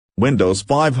Windows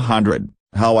 500,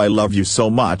 how I love you so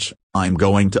much, I'm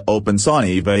going to open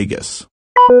Sony Vegas.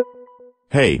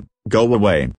 Hey, go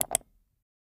away.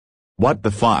 What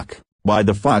the fuck? Why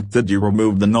the fuck did you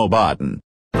remove the no button?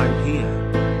 I'm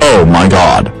here. Oh my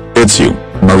god, it's you,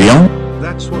 Mario?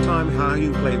 That's what I'm how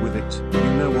you play with it.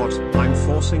 You know what? I'm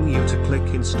forcing you to click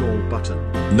install button.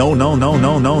 No no no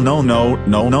no no no no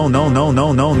no no no no no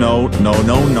no no no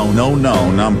no no no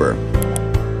no number.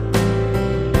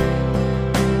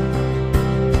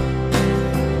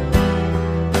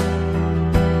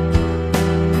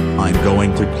 I'm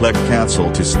going to click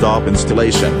cancel to stop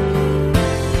installation.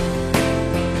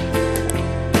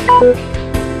 Hi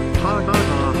hi hi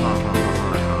hi hi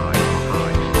hi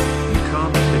hi. You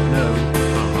can't click no.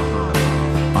 Ha ha ha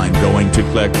ha. I'm going to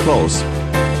click close.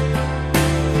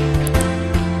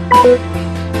 Hi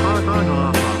hi ha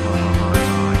ha ha ha ha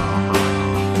ha ha.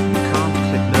 You can't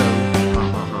click no. Ha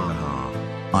ha ha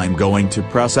ha. I'm going to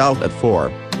press Alt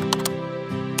F4.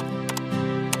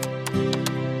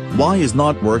 Why is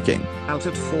not working? Alt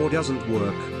F4 doesn't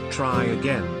work. Try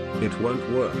again. It won't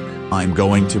work. I'm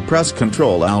going to press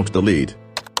Ctrl Alt Delete.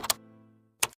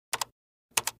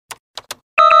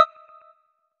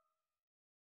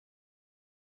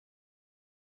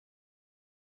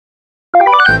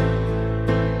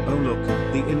 Oh look,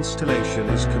 the installation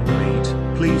is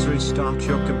complete. Please restart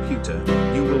your computer.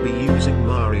 You will be using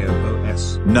Mario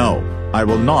OS. No, I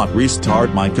will not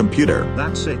restart my computer.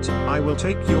 That's it. I will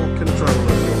take your control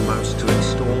of your mouse to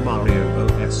install Mario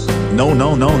OS. No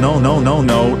no no no no no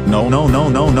no no no no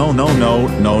no no no no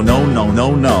no no no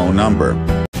no no number.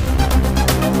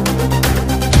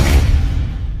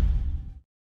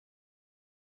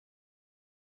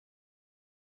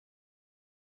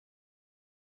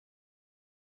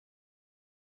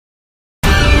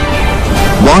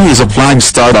 Why is a flag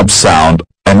startup sound?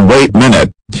 And wait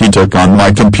minute, he took on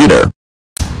my computer.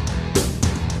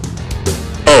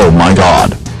 Oh my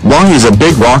god. Why is a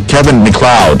big rock Kevin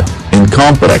MacLeod?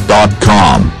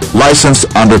 Incompetech.com,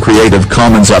 licensed under Creative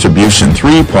Commons Attribution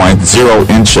 3.0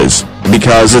 inches,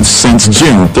 because it's since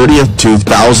June 30th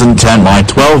 2010 my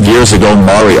 12 years ago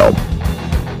Mario.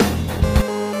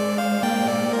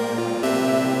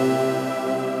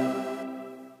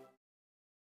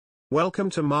 Welcome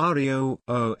to Mario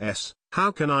OS.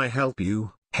 How can I help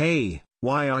you? Hey,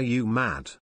 why are you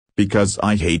mad? Because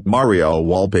I hate Mario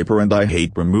wallpaper and I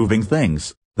hate removing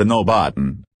things, the no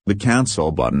button, the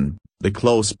cancel button, the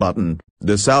close button,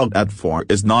 this Alt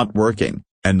F4 is not working,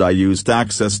 and I used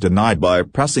access denied by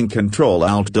pressing Ctrl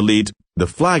Alt Delete, the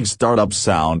flag startup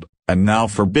sound, and now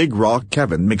for Big Rock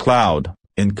Kevin MacLeod,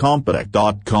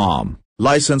 Incompetech.com,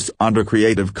 licensed under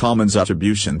Creative Commons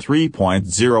Attribution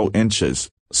 3.0 inches.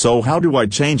 So how do I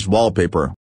change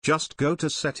wallpaper? Just go to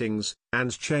settings,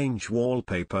 and change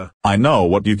wallpaper. I know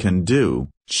what you can do,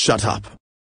 shut up.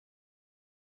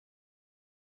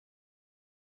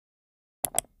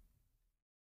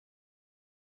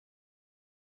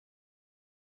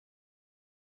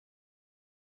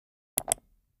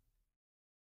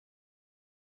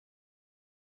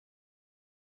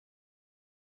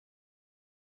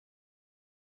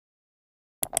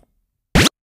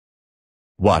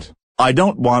 What? I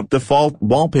don't want default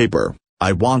wallpaper.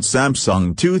 I want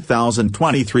Samsung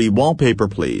 2023 wallpaper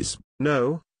please.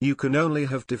 No, you can only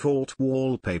have default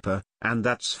wallpaper, and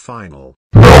that's final.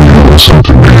 Now you listen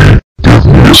to me. Give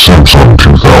me a Samsung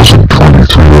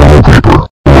 2023 wallpaper,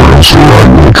 or else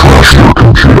I will trash your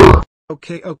computer.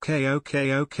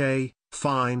 Okay,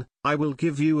 fine, I will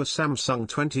give you a Samsung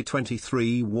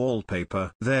 2023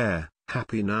 wallpaper. There,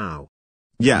 happy now?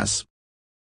 Yes.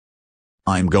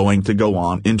 I'm going to go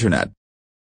on internet.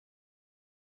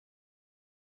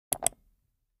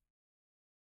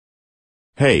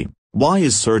 Hey, why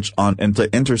is search on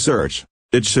into search?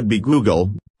 It should be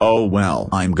Google. Oh well,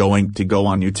 I'm going to go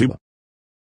on YouTube.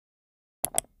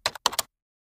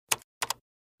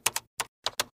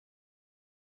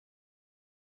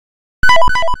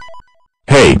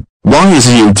 Hey, why is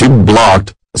YouTube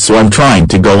blocked? So I'm trying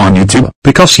to go on YouTube.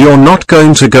 Because you're not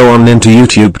going to go on into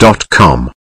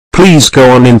youtube.com. Please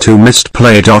go on into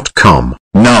mistplay.com.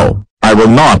 No, I will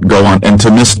not go on into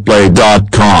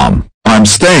mistplay.com. I'm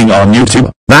staying on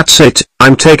YouTube. That's it,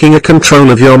 I'm taking a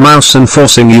control of your mouse and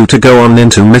forcing you to go on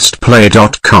into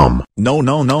mistplay.com. No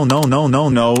no no no no no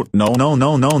no no no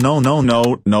no no no no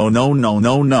no no no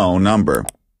no no number.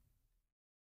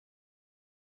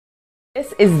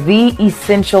 This is the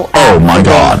essential app. Oh my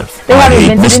god. They have I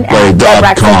hate invented an app that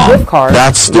racks up gift mistplay.com. cards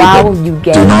That's stupid. while you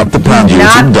game. Do not depend Do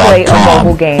not play a youtube.com.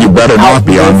 mobile game You better not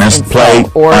be on without misplay.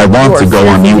 install, or I want to you are go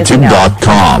on seriously missing out on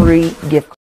youtube.com. free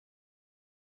gift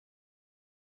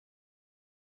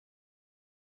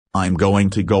I'm going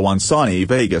to go on Sunny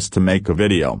Vegas to make a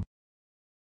video.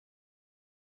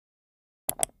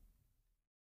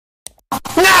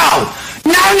 No!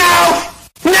 No, no!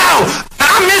 No!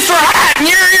 I'm Mr. Hat and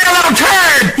you're a little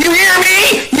turd! You hear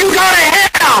me? You go to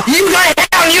hell! You go to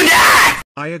hell and you die!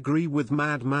 I agree with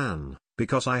Madman,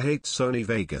 because I hate Sony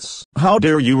Vegas. How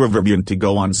dare you Riverbian to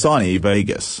go on Sunny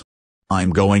Vegas? I'm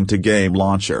going to Game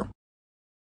Launcher.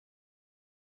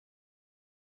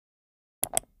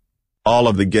 All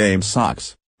of the game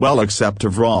sucks, well except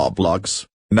of Roblox.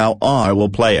 Now I will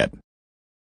play it.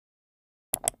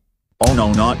 Oh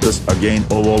no, not this again.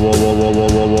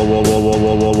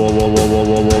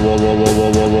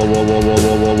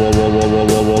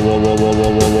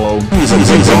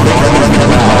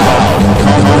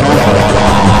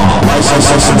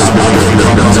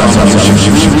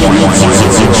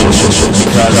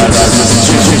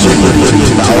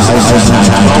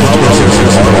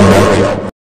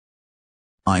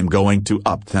 I'm going to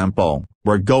up tempo.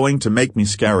 We're going to make me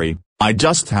scary. I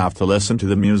just have to listen to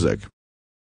the music.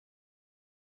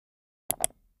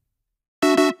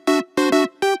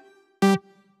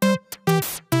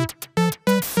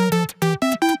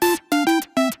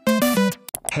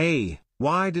 Hey,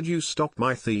 why did you stop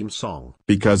my theme song?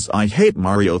 Because I hate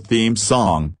Mario theme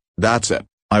song, that's it.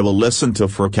 I will listen to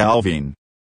for Calvin.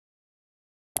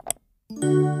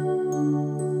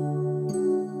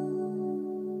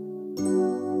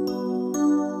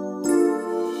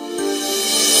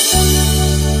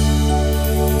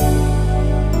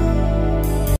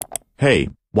 Hey,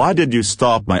 why did you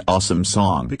stop my awesome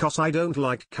song? Because I don't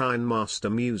like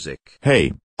KineMaster music.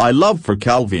 Hey, I love for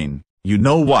Calvin. You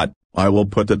know what? I will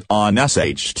put it on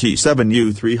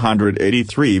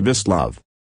Ac-Xp5656 Vislove.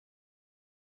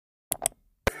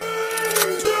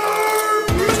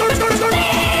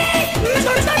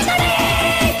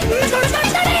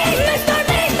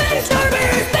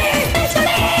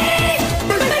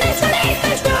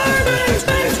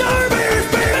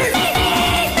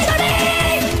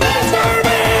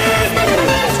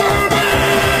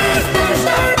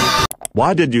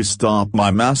 Why did you stop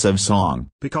my massive song?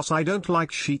 Because I don't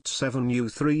like Sheet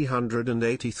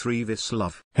 7U383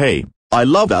 Vislove. Hey, I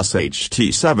love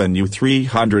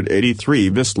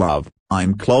Ac-Xp5756 Vislove.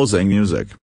 I'm closing music.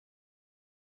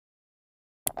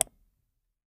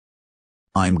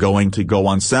 I'm going to go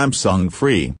on Samsung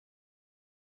Free.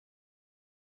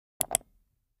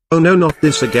 Oh no, not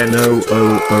this again. Oh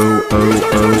oh oh oh oh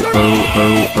oh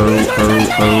oh oh oh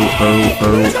oh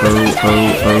oh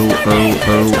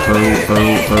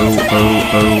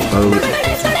oh oh.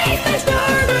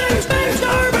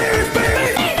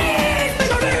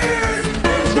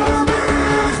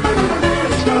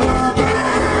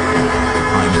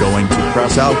 I'm going to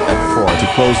press out F4 to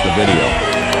close the video.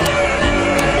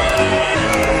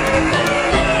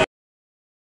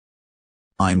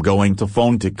 I'm going to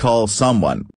phone to call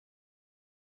someone.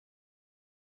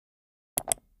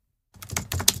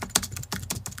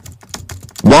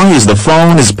 Long as the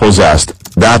phone is possessed,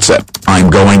 that's it. I'm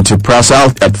going to press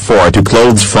out F4 to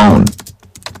close phone.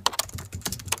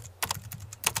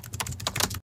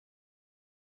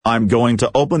 I'm going to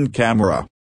open camera.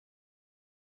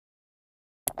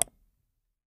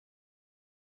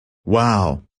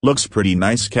 Wow, looks pretty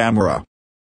nice camera.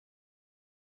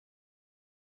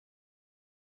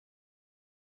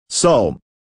 So,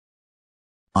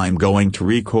 I'm going to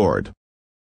record.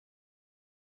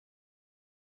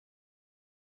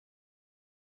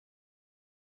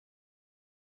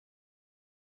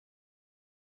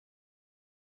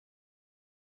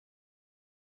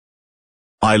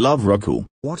 I love Roku.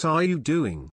 What are you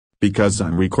doing? Because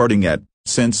I'm recording it,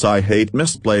 since I hate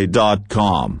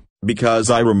misplay.com, because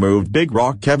I removed Big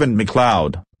Rock Kevin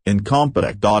MacLeod,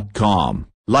 Incompetech.com,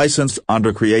 licensed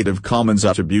under Creative Commons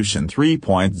Attribution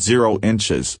 3.0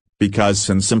 inches, because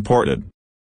since imported.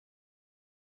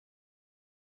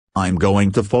 I'm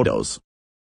going to photos.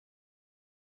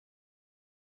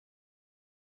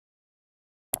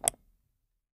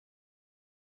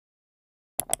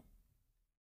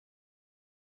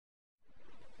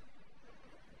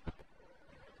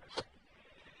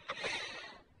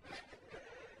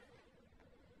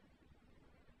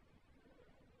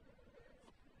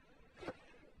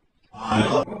 I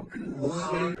love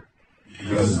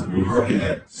because I'm recording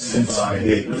it since I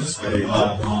hate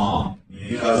misplay.com,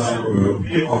 because I removed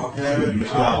Big Rock Kevin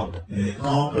MacLeod,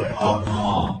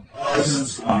 Incompetech.com,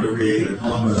 licensed under Creative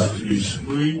Commons Attribution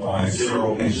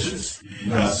 3.0 inches,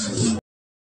 because.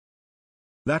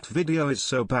 That video is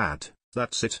so bad.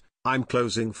 That's it. I'm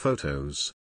closing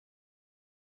photos.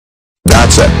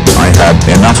 That's it. I had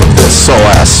enough of this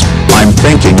OS. I'm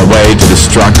thinking a way to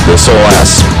destruct this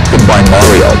OS. destroyed by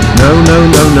Mario. No, no,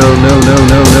 no, no, no, no,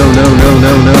 no, no, no, no,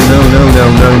 no, no, no, no,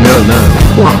 no, no, no.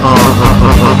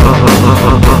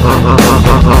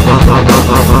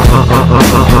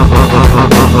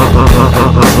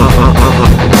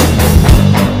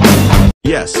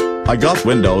 Yes, I got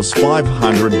Windows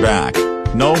 500 back.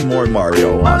 No more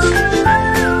Mario Us.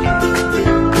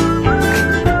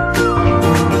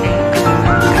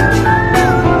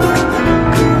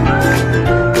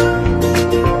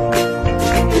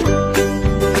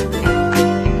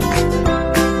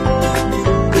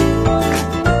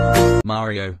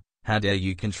 Mario, how dare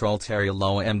you control Terry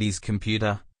Lower MD's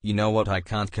computer? You know what, I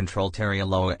can't control Terry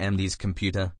Lower MD's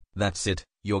computer. That's it,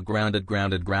 you're grounded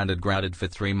for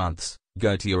 3 months.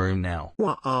 Go to your room now.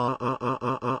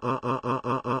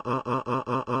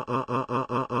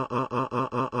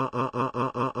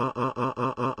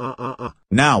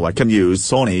 Now I can use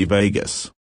Sony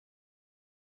Vegas.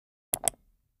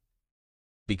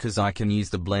 Because I can use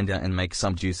the blender and make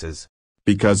some juices.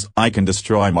 Because I can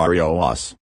destroy Mario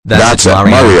Us. That's it,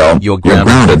 Mario. You're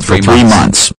grounded for 3 months.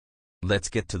 months. Let's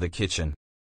get to the kitchen.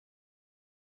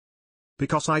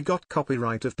 Because I got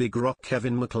copyright of Big Rock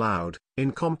Kevin MacLeod,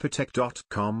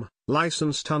 Incompetech.com,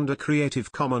 licensed under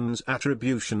Creative Commons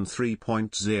Attribution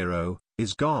 3.0,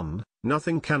 is gone.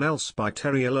 Nothing can else by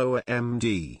Terry Lower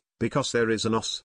MD, because there is an OS.